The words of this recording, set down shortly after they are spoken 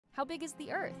How big is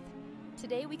the Earth?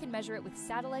 Today we can measure it with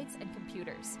satellites and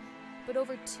computers. But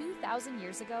over 2,000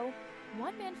 years ago,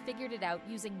 one man figured it out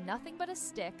using nothing but a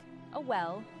stick, a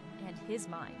well, and his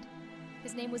mind.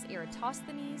 His name was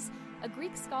Eratosthenes, a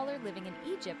Greek scholar living in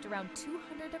Egypt around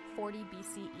 240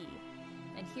 BCE.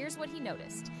 And here's what he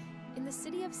noticed. In the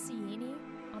city of Syene,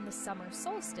 on the summer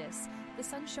solstice, the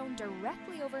sun shone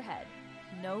directly overhead,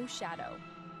 no shadow.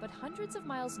 But hundreds of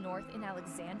miles north in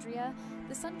Alexandria,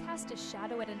 the sun cast a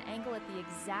shadow at an angle at the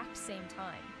exact same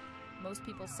time. Most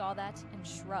people saw that and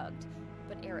shrugged,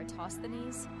 but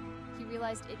Eratosthenes, he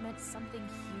realized it meant something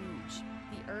huge.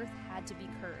 The Earth had to be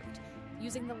curved.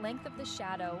 Using the length of the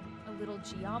shadow, a little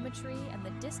geometry, and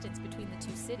the distance between the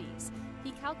two cities, he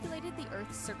calculated the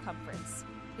Earth's circumference.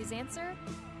 His answer?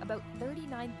 About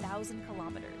 39,000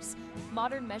 kilometers.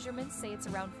 Modern measurements say it's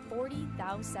around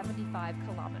 40,075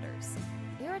 kilometers.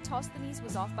 Eratosthenes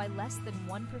was off by less than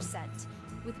 1%.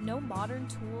 With no modern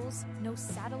tools, no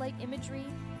satellite imagery,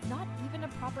 not even a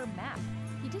proper map,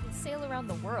 he didn't sail around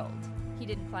the world. He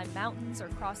didn't climb mountains or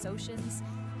cross oceans.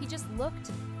 He just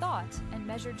looked, thought, and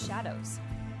measured shadows.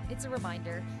 It's a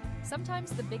reminder,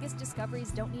 sometimes the biggest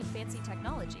discoveries don't need fancy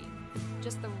technology,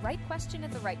 just the right question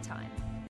at the right time.